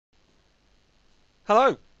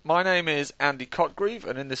Hello, my name is Andy Cotgreave,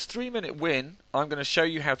 and in this 3-minute win, I'm going to show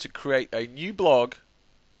you how to create a new blog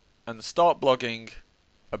and start blogging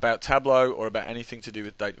about Tableau or about anything to do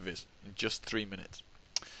with data viz in just 3 minutes.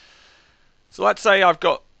 So let's say I've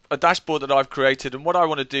got a dashboard that I've created, and what I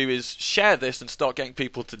want to do is share this and start getting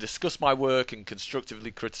people to discuss my work and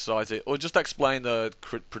constructively criticize it, or just explain the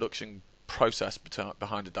production process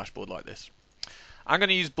behind a dashboard like this. I'm going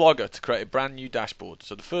to use Blogger to create a brand new dashboard.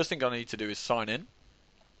 So the first thing I need to do is sign in.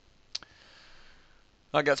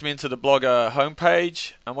 That gets me into the Blogger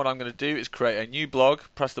homepage, and what I'm going to do is create a new blog.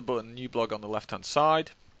 Press the button New Blog on the left hand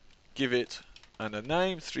side, give it a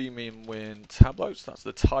name, 3min win Tableau. So that's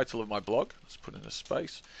the title of my blog. Let's put in a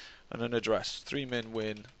space and an address, 3min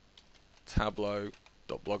win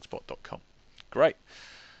tableau.blogspot.com. Great.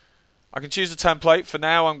 I can choose a template. For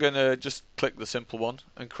now I'm going to just click the simple one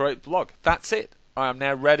and create blog. That's it. I am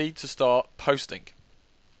now ready to start posting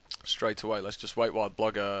straight away. Let's just wait while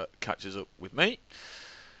Blogger catches up with me.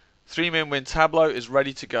 3min win Tableau is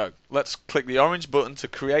ready to go. Let's click the orange button to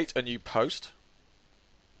create a new post.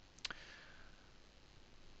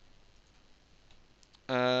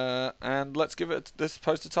 And let's give it this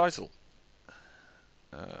post a title.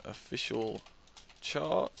 Official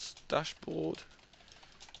charts dashboard.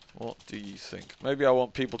 What do you think? Maybe I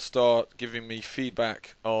want people to start giving me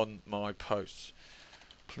feedback on my posts.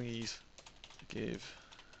 Please give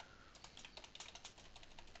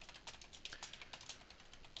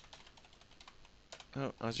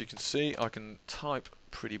as you can see, I can type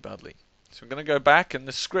pretty badly. So I'm going to go back, and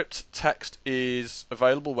the script text is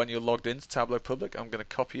available when you're logged into Tableau Public. I'm going to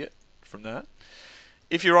copy it from there.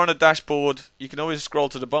 If you're on a dashboard, you can always scroll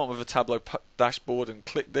to the bottom of a Tableau dashboard and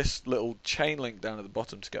click this little chain link down at the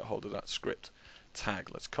bottom to get hold of that script tag.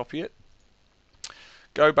 Let's copy it.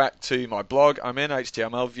 Go back to my blog. I'm in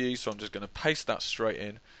HTML view, so I'm just going to paste that straight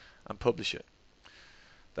in and publish it.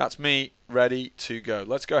 That's me ready to go.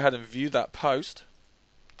 Let's go ahead and view that post.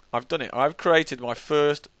 I've done it. I've created my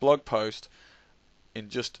first blog post in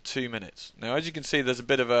just 2 minutes. Now, as you can see, there's a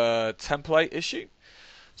bit of a template issue.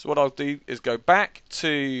 So what I'll do is go back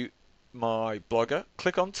to my Blogger,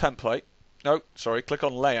 click on template. No, sorry, click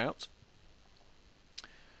on layout.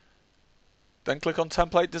 Then click on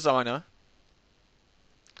template designer.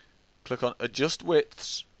 Click on adjust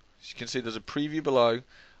widths. As you can see, there's a preview below.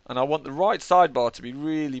 And I want the right sidebar to be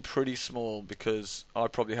really pretty small because I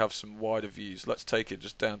probably have some wider views. Let's take it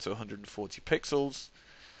just down to 140 pixels.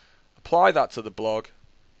 Apply that to the blog.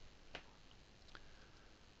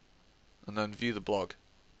 And then view the blog.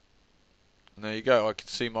 And there you go. I can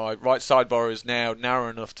see my right sidebar is now narrow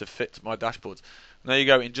enough to fit my dashboards. And there you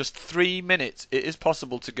go. In just 3 minutes, it is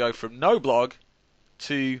possible to go from no blog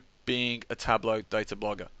to being a Tableau data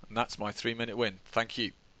blogger. And that's my 3-minute win. Thank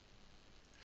you.